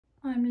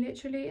I'm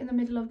literally in the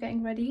middle of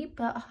getting ready,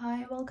 but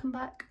hi, welcome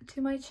back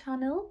to my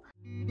channel.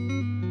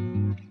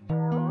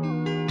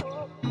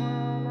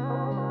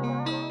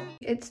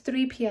 It's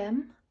 3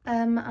 p.m.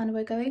 And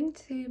we're going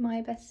to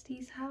my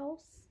bestie's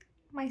house,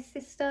 my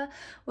sister.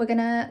 We're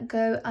gonna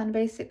go and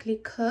basically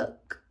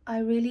cook. I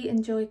really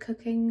enjoy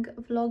cooking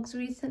vlogs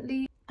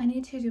recently. I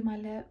need to do my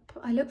lip.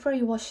 I look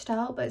very washed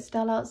out, but it's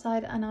dull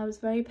outside and I was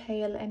very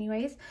pale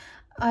anyways.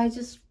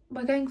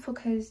 We're going for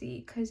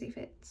cozy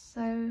fits,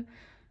 so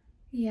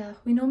yeah,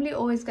 we normally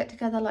always get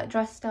together like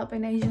dressed up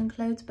in Asian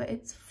clothes, but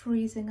it's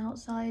freezing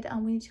outside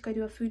and we need to go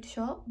do a food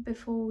shop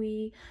before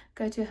we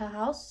go to her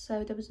house,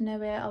 so there was no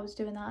way I was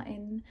doing that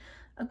in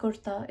a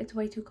kurta. It's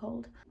way too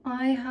cold.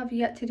 I have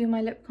yet to do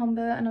my lip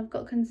combo and I've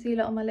got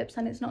concealer on my lips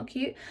and it's not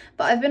cute,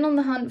 but I've been on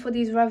the hunt for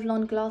these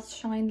Revlon glass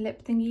shine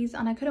lip thingies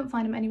and I couldn't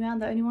find them anywhere,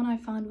 and the only one I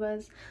found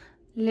was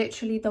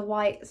literally the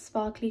white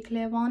sparkly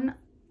clear one,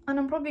 and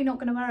I'm probably not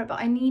going to wear it,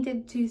 but I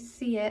needed to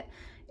see it.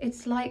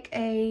 It's like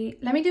a,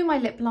 let me do my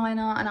lip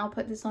liner and I'll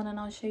put this on and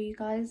I'll show you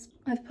guys.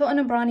 I've put on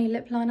a brownie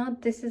lip liner.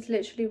 This is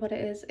literally what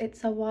it is.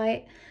 It's a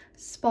white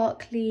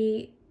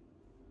sparkly,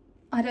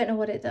 I don't know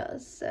what it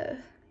does, so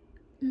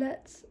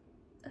let's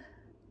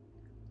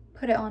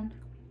put it on.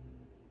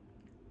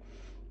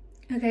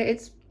 Okay,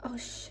 it's, oh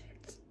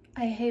shit,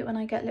 I hate when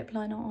I get lip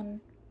liner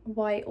on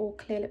white or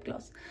clear lip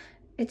gloss.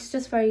 It's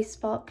just very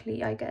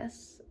sparkly, I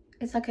guess.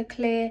 It's like a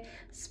clear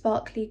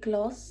sparkly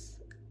gloss.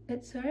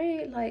 It's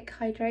very like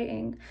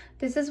hydrating.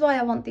 This is why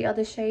I want the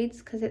other shades,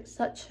 because it's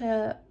such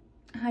a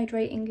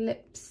hydrating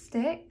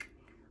lipstick,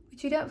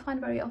 which you don't find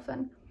very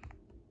often.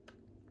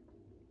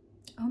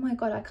 Oh my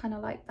god, I kind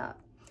of like that.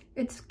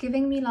 It's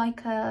giving me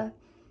like a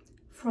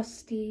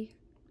frosty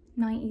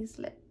 90s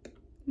lip.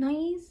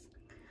 90s?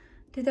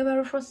 Did they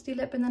wear a frosty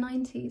lip in the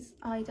 90s?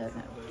 I don't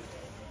know.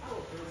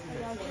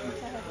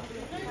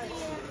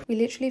 We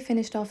literally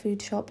finished our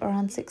food shop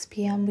around 6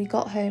 p.m. We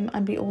got home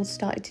and we all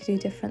started to do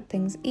different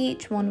things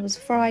each. One was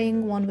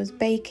frying, one was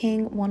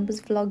baking, one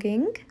was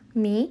vlogging.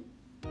 Me.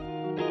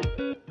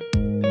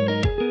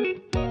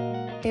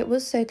 It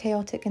was so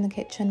chaotic in the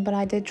kitchen, but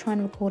I did try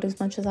and record as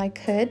much as I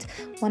could.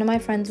 One of my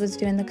friends was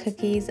doing the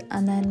cookies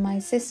and then my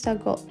sister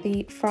got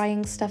the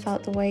frying stuff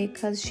out the way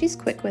because she's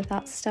quick with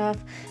that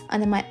stuff.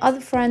 And then my other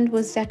friend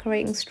was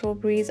decorating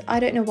strawberries. I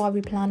don't know why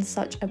we planned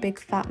such a big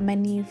fat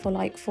menu for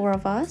like 4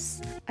 of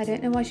us. I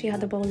don't know why she had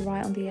the bowl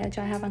right on the edge.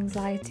 I have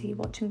anxiety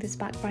watching this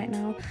back right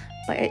now,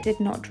 but it did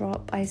not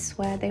drop, I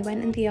swear. They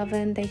went in the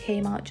oven, they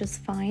came out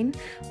just fine.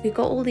 We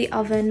got all the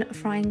oven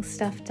frying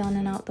stuff done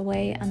and out the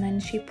way, and then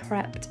she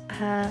prepped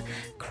her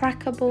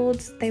cracker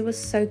boards. They were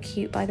so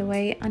cute, by the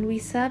way, and we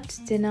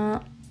served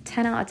dinner.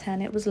 10 out of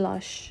 10. It was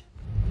lush.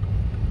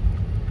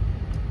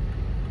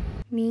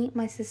 Me,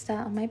 my sister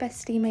and my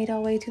bestie made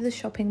our way to the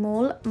shopping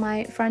mall.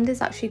 My friend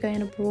is actually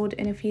going abroad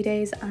in a few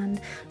days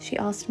and she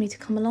asked me to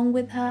come along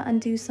with her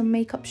and do some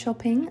makeup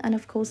shopping, and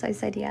of course I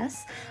said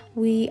yes.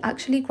 We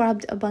actually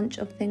grabbed a bunch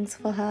of things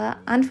for her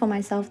and for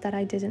myself that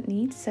I didn't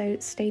need, so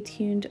stay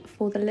tuned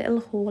for the little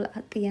haul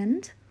at the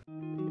end.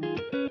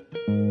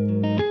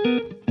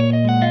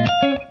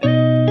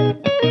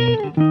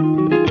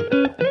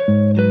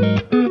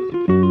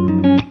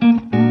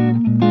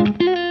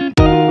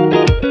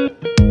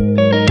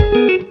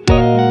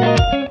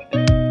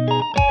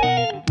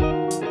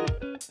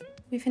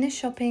 We finished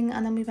shopping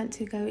and then we went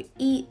to go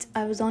eat.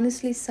 I was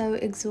honestly so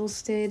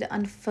exhausted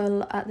and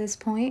full at this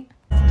point.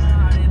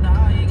 I've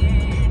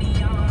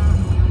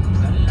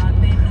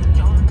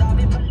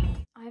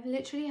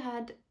literally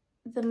had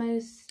the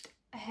most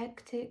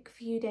hectic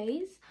few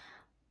days,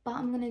 but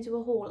I'm gonna do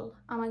a haul.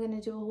 Am I gonna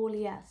do a haul?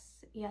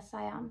 Yes. Yes,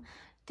 I am.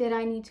 Did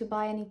I need to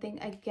buy anything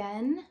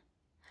again?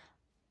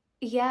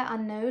 Yeah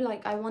and no.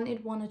 Like, I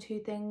wanted 1 or 2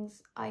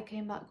 things. I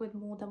came back with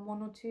more than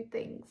 1 or 2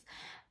 things.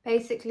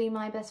 Basically,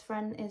 my best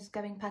friend is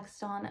going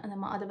Pakistan and then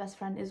my other best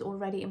friend is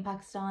already in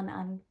Pakistan,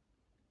 and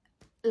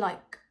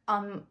like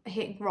I'm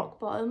hitting rock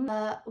bottom.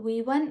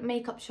 We went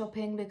makeup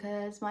shopping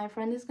because my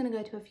friend is going to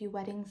go to a few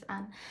weddings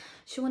and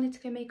she wanted to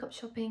go makeup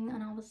shopping,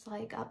 and I was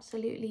like,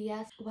 absolutely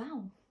yes.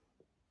 Wow,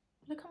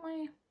 look at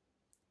my,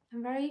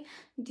 I'm very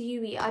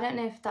dewy. I don't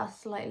know if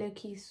that's like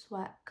low-key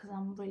sweat because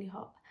I'm really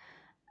hot.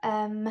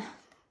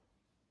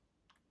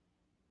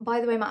 By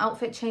the way, my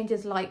outfit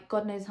changes like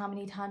God knows how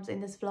many times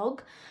in this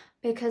vlog,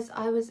 because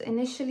I was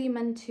initially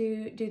meant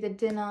to do the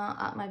dinner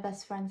at my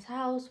best friend's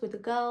house with the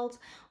girls.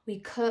 We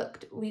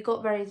cooked, we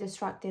got very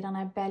distracted and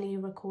I barely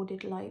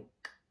recorded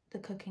like the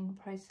cooking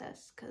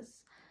process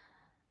because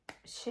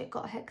shit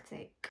got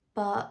hectic.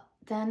 But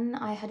then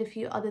I had a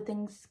few other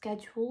things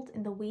scheduled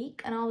in the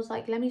week and I was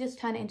like, let me just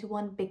turn it into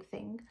one big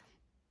thing.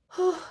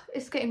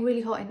 It's getting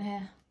really hot in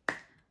here.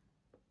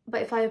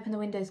 But if I open the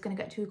window, it's going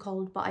to get too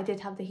cold. But I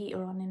did have the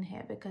heater on in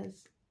here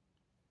because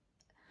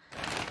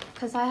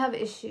I have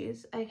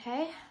issues,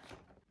 okay?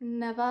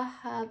 Never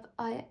have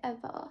I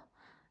ever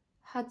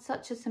had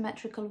such a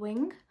symmetrical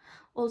wing.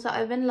 Also,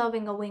 I've been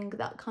loving a wing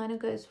that kind of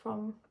goes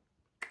from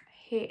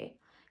here,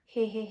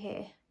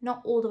 here.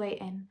 Not all the way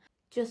in.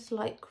 Just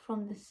like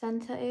from the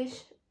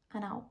center-ish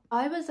and out.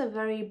 I was a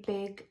very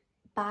big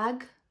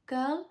bag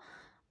girl.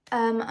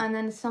 And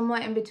then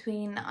somewhere in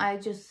between I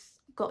just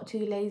got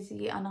too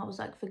lazy and I was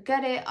like,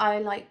 forget it, I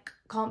like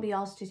can't be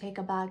asked to take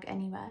a bag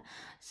anywhere.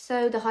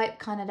 So the hype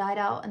kind of died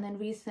out, and then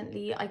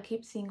recently I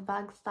keep seeing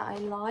bags that I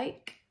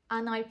like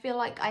and I feel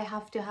like I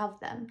have to have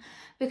them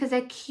because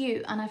they're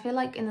cute, and I feel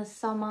like in the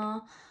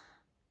summer,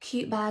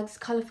 cute bags,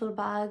 colourful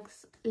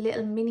bags,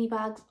 little mini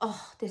bags,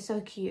 oh, they're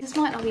so cute. This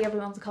might not be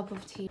everyone's cup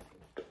of tea.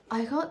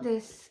 I got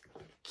this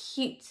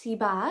cutesy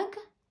bag.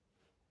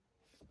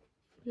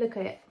 Look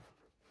at it.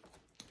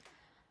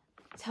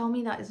 Tell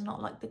me that is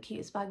not like the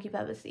cutest bag you've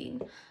ever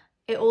seen.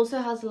 It also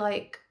has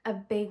like a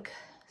big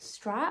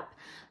strap.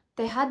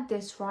 They had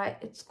this, right?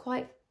 It's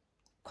quite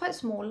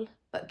small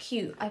but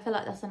cute. I feel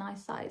like that's a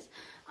nice size.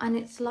 And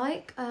it's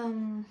like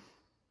I'm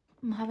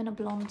having a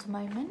blonde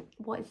moment.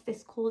 What is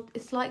this called?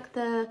 It's like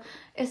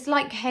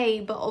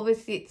hay, but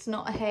obviously it's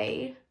not a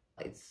hay.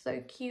 It's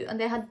so cute. And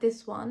they had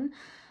this one,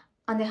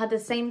 and they had the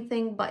same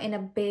thing but in a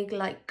big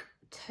like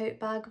tote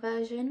bag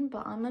version.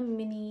 But I'm a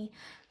mini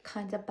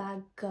kind of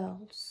bag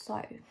girl,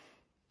 so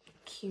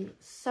cute,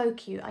 so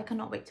cute. I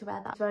cannot wait to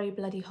wear that. It's very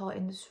bloody hot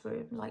in this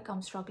room, like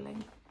I'm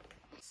struggling.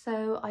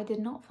 So I did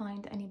not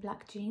find any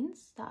black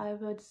jeans that I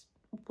was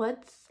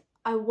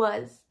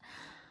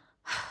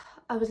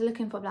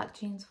looking for black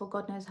jeans for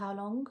God knows how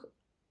long.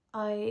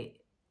 I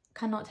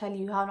cannot tell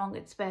you how long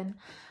it's been.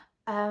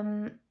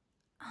 And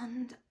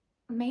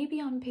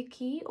maybe I'm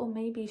picky, or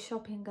maybe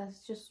shopping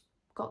has just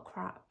got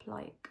crap.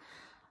 Like,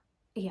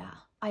 yeah,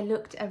 I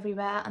looked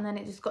everywhere and then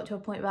it just got to a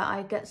point where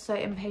I get so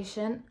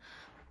impatient.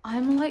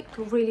 I'm like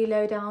really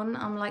low down.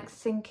 I'm like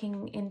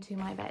sinking into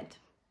my bed.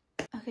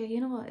 Okay,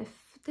 you know what? If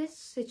this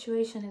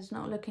situation is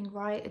not looking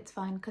right, it's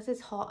fine because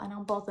it's hot and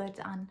I'm bothered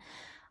and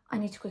I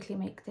need to quickly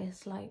make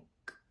this. Like,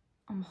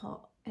 I'm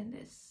hot in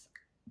this.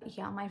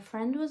 Yeah, my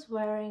friend was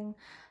wearing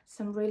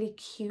some really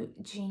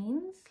cute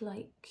jeans,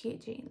 like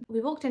cute jeans.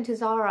 We walked into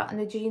Zara and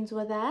the jeans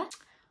were there.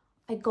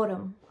 I got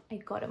them.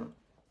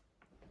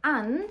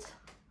 And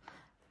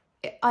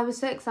I was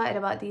so excited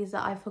about these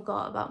that I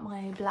forgot about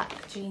my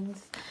black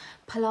jeans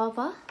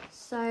palaver.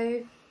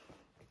 So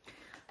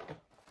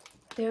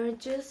they're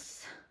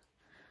just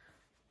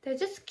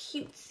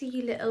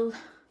cutesy little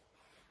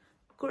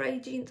grey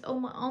jeans. Oh,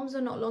 my arms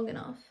are not long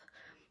enough,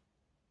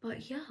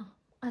 but yeah,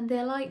 and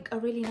they're like a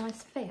really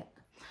nice fit.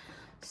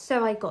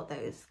 So I got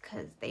those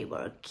because they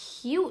were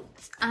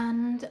cute,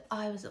 and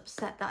I was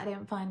upset that I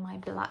didn't find my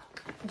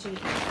black jeans.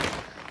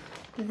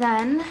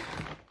 Then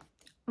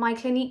my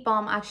Clinique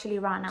balm actually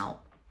ran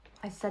out.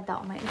 I said that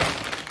on my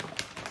Instagram.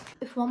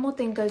 If one more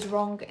thing goes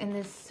wrong in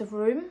this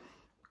room,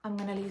 I'm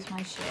gonna lose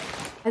my shit.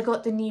 I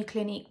got the new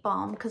Clinique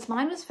balm because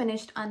mine was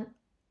finished, and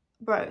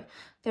bro,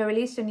 they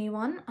released a new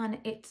one, and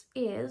it's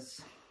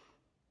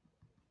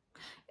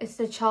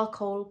the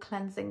charcoal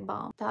cleansing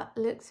balm. That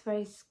looks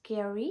very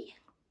scary.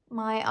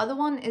 My other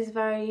one is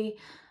very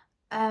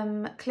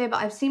clear,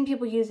 but I've seen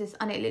people use this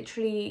and it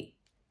literally,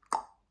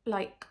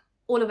 like,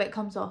 all of it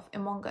comes off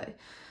in one go.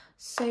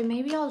 So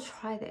maybe I'll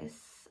try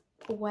this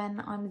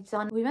when I'm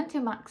done. We went to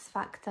Max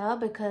Factor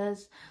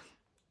because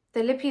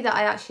the lippy that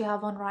I actually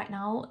have on right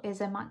now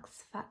is a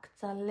Max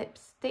Factor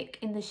lipstick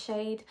in the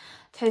shade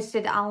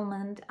Toasted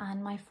Almond,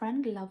 and my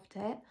friend loved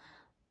it.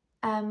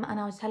 And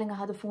I was telling her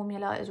how the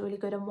formula is really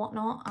good and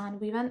whatnot, and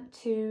we went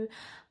to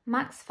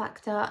Max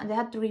Factor and they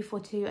had 3 for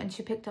 2, and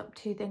she picked up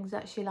 2 things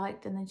that she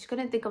liked, and then she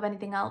couldn't think of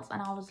anything else,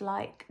 and I was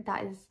like,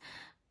 that is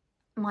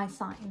my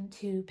sign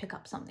to pick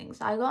up something.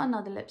 So I got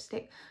another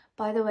lipstick.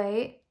 By the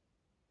way,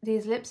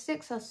 these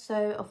lipsticks are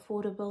so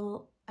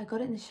affordable. I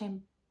got it in the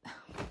shade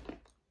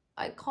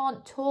I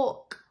can't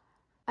talk.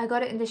 I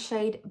got it in the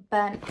shade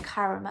Burnt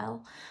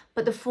Caramel,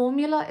 but the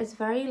formula is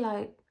very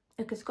like,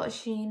 look, it's got a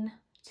sheen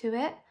to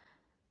it.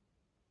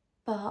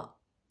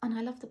 And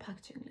I love the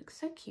packaging, it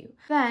looks so cute.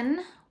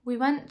 Then we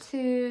went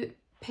to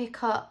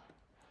pick up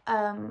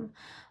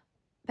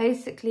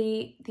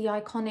basically the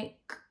iconic,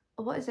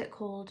 what is it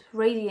called,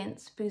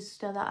 radiance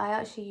booster that I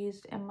actually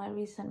used in my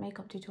recent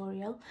makeup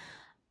tutorial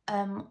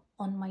on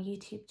my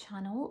YouTube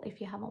channel. If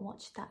you haven't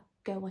watched that,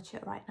 go watch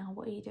it right now.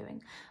 What are you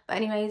doing? But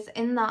anyways,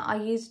 in that I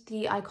used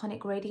the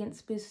iconic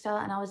radiance booster,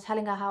 and I was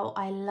telling her how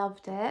I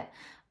loved it,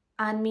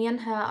 and me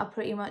and her are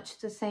pretty much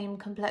the same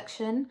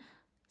complexion,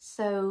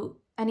 so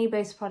any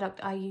base product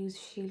I use,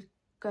 she'll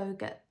go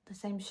get the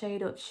same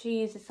shade, or if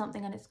she uses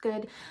something and it's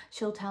good,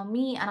 she'll tell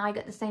me and I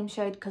get the same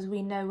shade because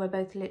we know we're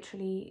both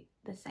literally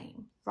the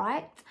same,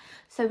 right?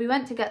 So we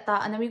went to get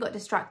that, and then we got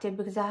distracted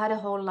because I had a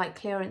whole like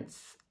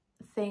clearance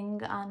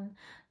thing and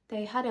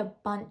they had a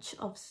bunch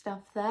of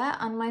stuff there,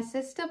 and my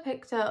sister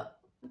picked up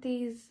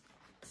these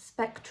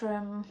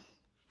Spectrum,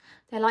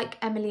 they're like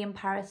Emily in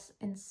Paris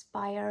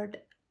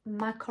inspired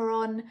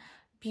macaron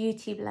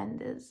beauty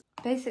blenders.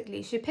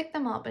 Basically, she picked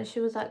them up and she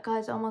was like,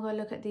 guys, oh my god,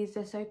 look at these,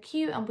 they're so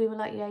cute. And we were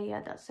like,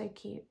 yeah, that's so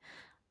cute.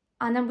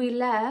 And then we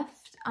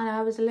left and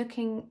I was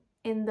looking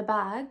in the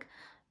bag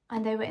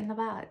and they were in the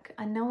bag,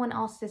 and no one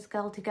asked this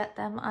girl to get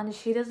them, and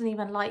she doesn't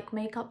even like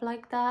makeup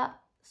like that,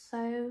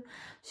 so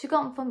she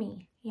got them for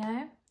me, you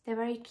know. They're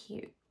very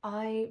cute.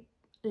 I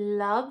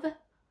love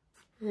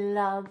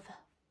love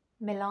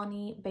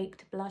Milani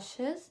baked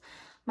blushes.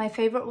 My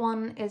favorite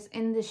one is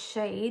in the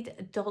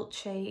shade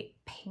Dolce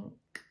Pink.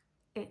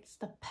 It's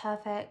the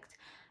perfect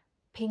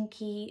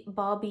pinky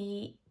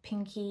Barbie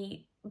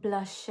pinky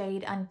blush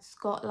shade, and it's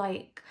got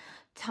like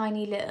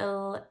tiny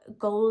little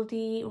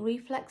goldy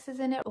reflexes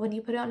in it. When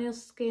you put it on your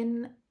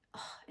skin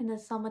in the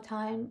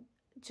summertime,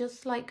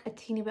 just like a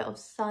teeny bit of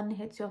sun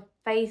hits your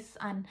face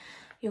and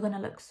you're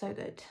gonna look so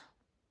good.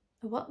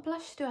 What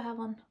blush do I have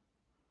on?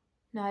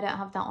 No, I don't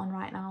have that on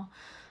right now.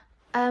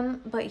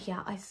 But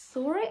yeah, I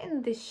saw it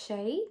in this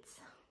shade,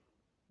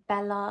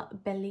 Bella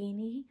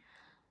Bellini.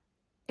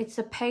 It's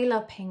a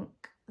paler pink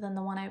than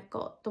the one I've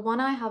got. The one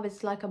I have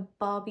is like a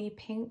Barbie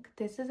pink.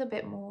 This is a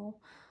bit more,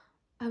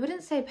 I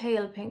wouldn't say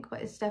pale pink,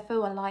 but it's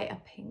definitely a lighter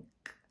pink.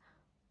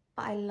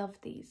 But I love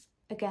these.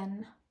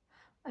 Again,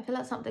 I feel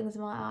like something's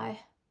in my eye.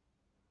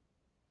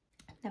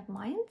 Never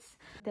mind.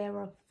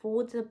 They're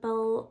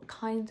affordable,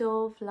 kind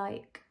of,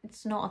 like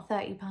it's not a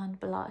 £30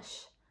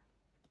 blush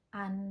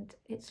and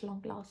it's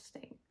long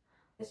lasting.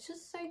 It's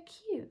just so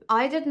cute.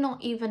 I did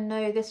not even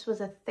know this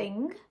was a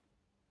thing.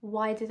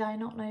 Why did I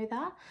not know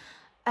that?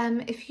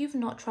 If you've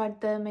not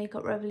tried the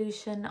Makeup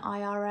Revolution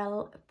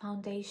IRL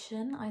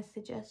foundation, I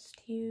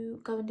suggest you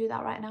go and do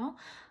that right now.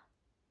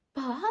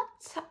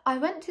 But I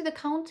went to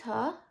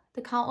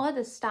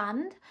the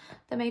stand,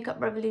 the Makeup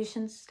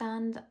Revolution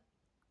stand,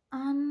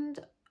 and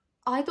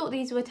I thought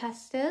these were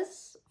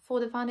testers for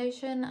the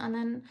foundation, and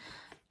then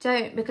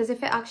don't, because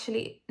if it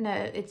actually, no,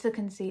 it's a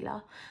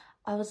concealer.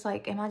 I was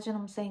like, imagine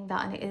I'm saying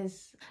that and it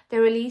is. They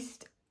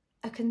released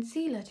a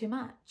concealer to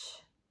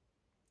match.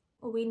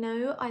 We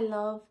know I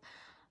love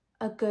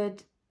a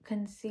good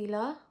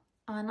concealer,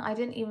 and I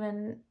didn't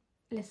even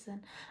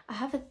listen. I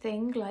have a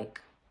thing,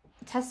 like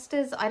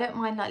testers, I don't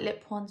mind like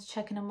lip ones,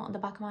 checking them on the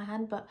back of my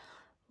hand, but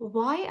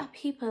why are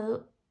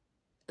people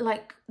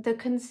like, the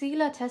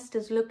concealer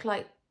testers look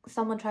like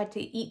someone tried to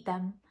eat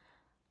them.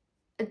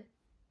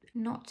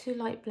 Not to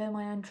like blow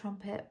my own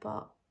trumpet,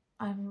 but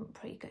I'm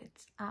pretty good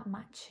at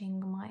matching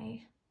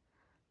my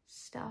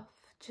stuff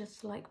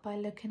just like by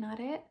looking at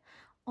it.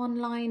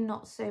 Online,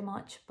 not so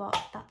much, but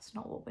that's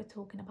not what we're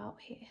talking about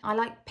here. I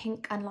like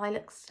pink and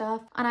lilac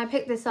stuff, and I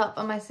picked this up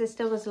and my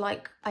sister was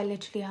like, I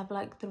literally have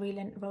like 3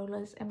 lint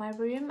rollers in my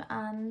room,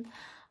 and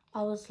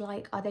I was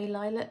like, are they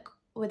lilac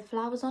with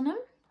flowers on them?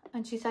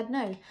 And she said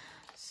no.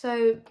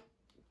 So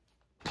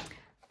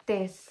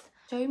this,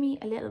 show me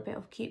a little bit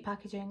of cute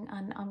packaging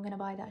and I'm gonna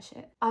buy that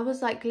shit. I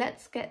was like,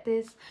 let's get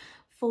this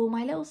for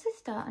my little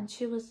sister, and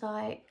she was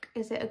like,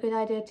 is it a good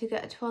idea to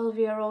get a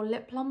 12-year-old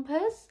lip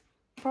plumpers?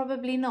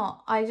 Probably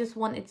not. I just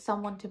wanted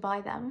someone to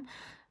buy them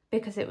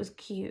because it was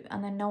cute,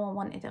 and then no one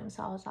wanted them,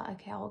 so I was like,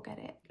 okay, I'll get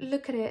it.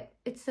 Look at it,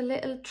 it's a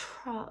little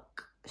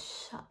truck.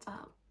 Shut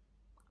up.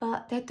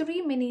 But they're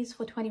 3 minis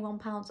for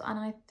 £21, and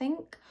I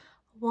think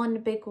one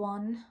big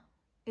one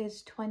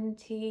is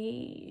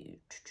 20,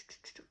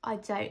 I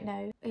don't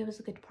know. It was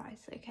a good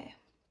price. Okay,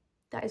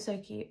 that is so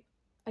cute.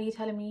 Are you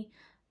telling me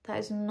that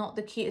is not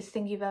the cutest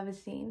thing you've ever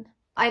seen?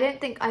 I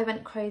don't think I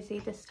went crazy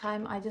this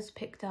time. I just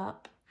picked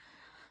up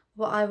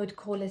what I would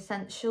call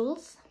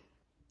essentials.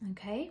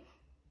 Okay,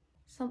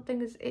 something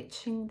is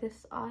itching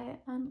this eye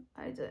and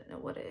I don't know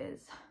what it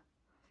is.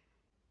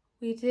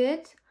 We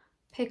did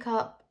pick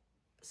up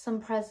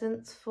some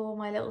presents for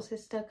my little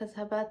sister because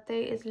her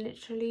birthday is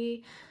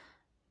literally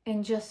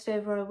in just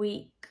over a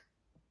week,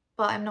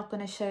 but I'm not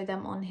going to show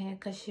them on here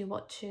because she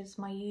watches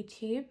my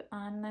YouTube,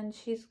 and then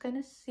she's going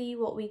to see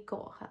what we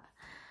got her.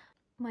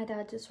 My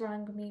dad just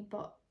rang me,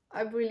 but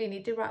I really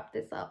need to wrap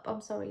this up.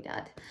 I'm sorry,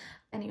 Dad.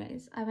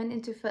 Anyways, I went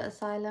into Foot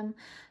Asylum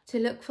to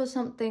look for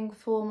something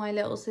for my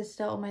little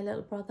sister or my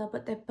little brother,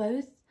 but they're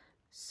both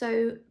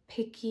so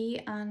picky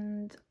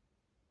and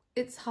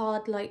it's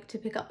hard like to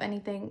pick up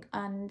anything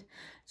and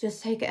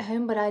just take it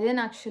home. But I didn't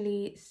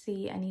actually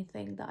see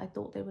anything that I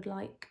thought they would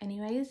like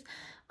anyways.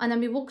 And then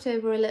we walked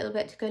over a little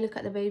bit to go look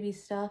at the baby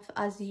stuff,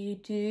 as you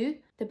do.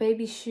 The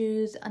baby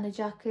shoes and the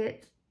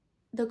jacket,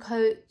 the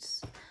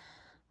coats.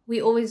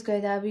 We always go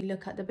there, we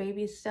look at the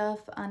baby stuff,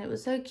 and it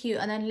was so cute.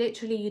 And then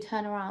literally you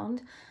turn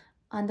around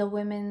and the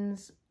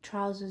women's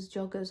trousers,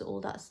 joggers,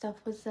 all that stuff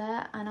was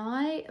there. And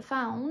I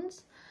found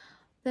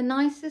the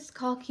nicest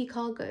khaki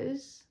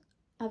cargos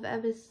I've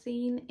ever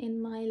seen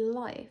in my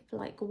life.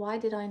 Like, why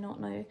did I not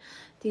know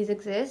these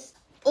exist?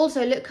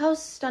 Also, look how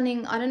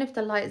stunning, I don't know if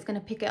the light is going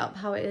to pick it up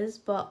how it is,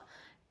 but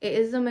it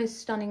is the most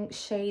stunning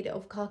shade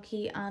of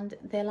khaki, and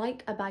they're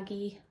like a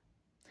baggy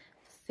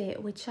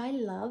fit, which I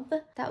love.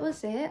 That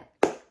was it.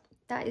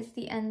 That is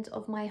the end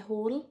of my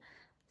haul.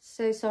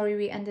 So sorry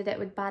we ended it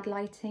with bad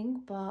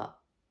lighting, but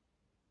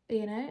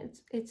you know,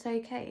 it's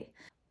okay.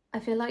 I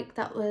feel like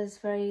that was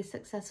very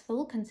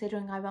successful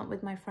considering I went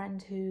with my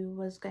friend who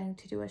was going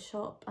to do a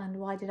shop, and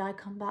why did I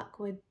come back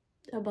with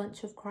a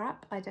bunch of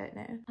crap? I don't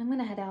know. I'm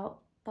gonna head out,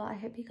 but I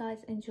hope you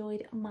guys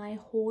enjoyed my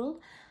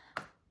haul.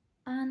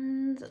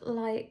 And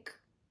like,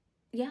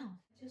 yeah.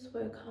 I just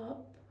woke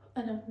up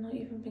and I've not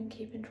even been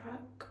keeping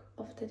track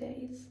of the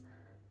days,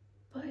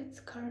 but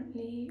it's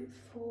currently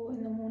 4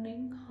 in the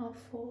morning, half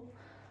 4.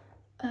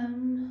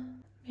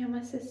 Me and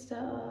my sister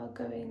are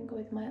going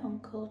with my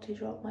uncle to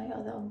drop my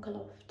other uncle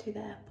off to the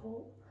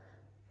airport.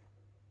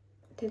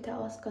 Did they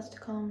ask us to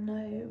come?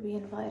 No, we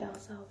invited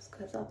ourselves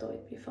because I thought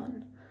it'd be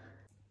fun.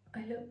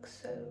 I look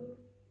so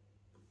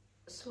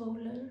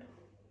swollen.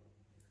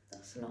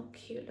 That's not a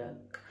cute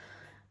look.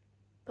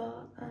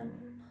 But I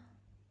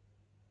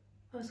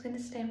was going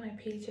to stay in my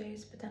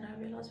PJs, but then I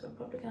realised we're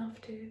probably going to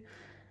have to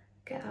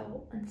get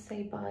out and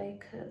say bye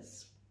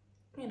because,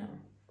 you know.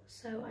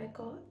 So I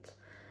got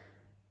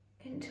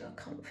into a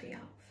comfy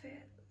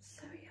outfit,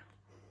 so yeah.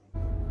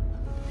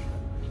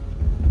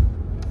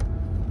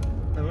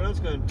 And where else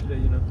going today,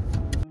 you know?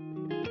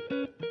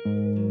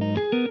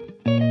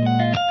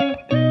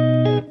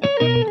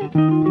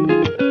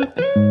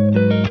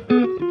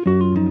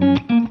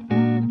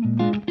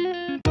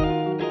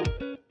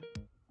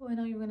 When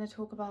are you going to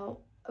talk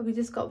about? We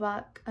just got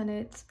back and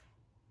it's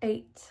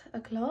 8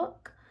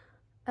 o'clock.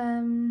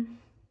 That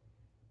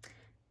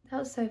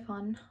was so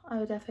fun. I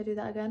would definitely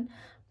do that again,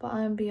 but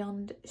I am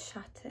beyond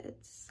shattered,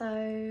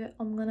 so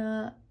I'm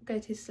gonna go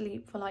to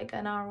sleep for like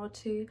an hour or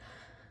two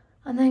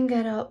and then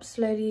get up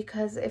slowly,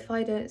 because if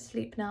I don't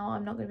sleep now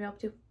I'm not gonna be able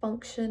to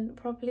function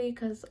properly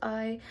because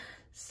I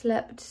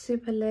slept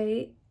super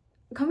late.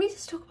 Can we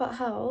just talk about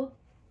how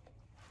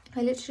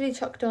I literally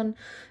chucked on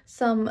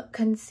some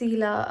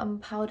concealer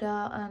and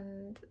powder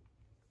and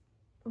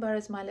where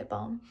is my lip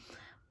balm,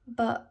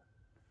 but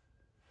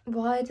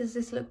why does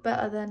this look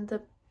better than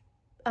the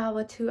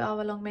 2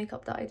 hour long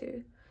makeup that I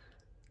do?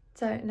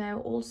 Don't know.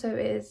 Also,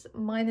 it is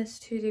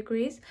 -2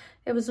 degrees.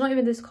 It was not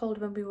even this cold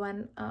when we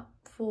went at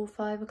 4 or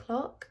 5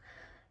 o'clock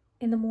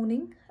in the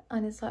morning,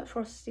 and it's like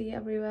frosty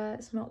everywhere.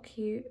 It's not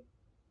cute.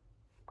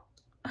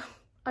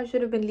 I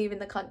should have been leaving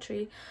the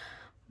country,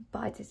 but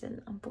I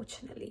didn't,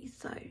 unfortunately.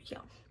 So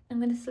yeah, I'm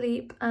gonna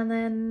sleep, and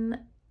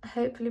then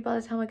hopefully by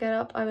the time I get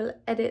up I will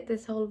edit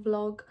this whole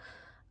vlog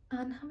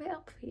and have it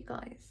up for you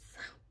guys.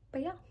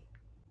 But yeah,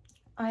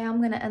 I am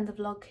going to end the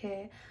vlog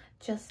here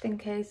just in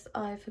case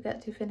I forget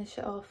to finish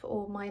it off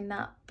or my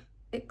nap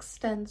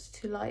extends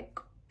to like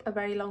a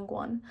very long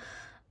one,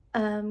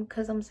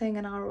 because I'm saying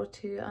an hour or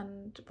two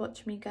and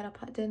watch me get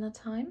up at dinner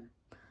time.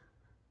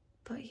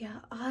 But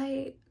yeah,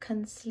 I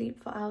can sleep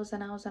for hours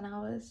and hours and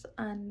hours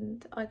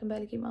and I can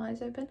barely keep my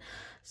eyes open.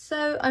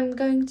 So I'm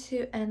going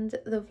to end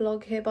the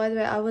vlog here. By the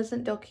way, I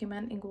wasn't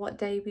documenting what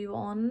day we were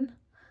on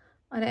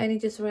and I only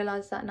just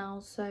realised that now.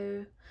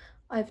 So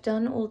I've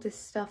done all this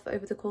stuff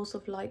over the course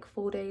of like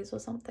 4 days or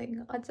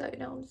something. I don't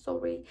know, I'm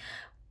sorry.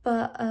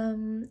 But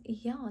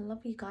yeah, I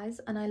love you guys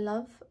and I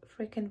love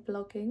freaking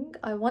vlogging.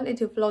 I wanted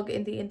to vlog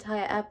in the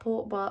entire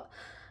airport, but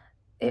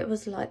it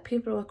was like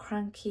people were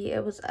cranky,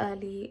 it was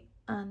early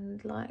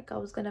and like I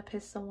was gonna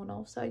piss someone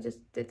off, so I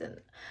just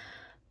didn't.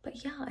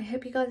 But yeah, I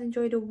hope you guys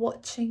enjoyed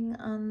watching,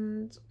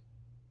 and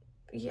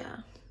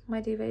yeah,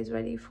 my duvet is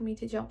ready for me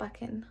to jump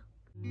back in.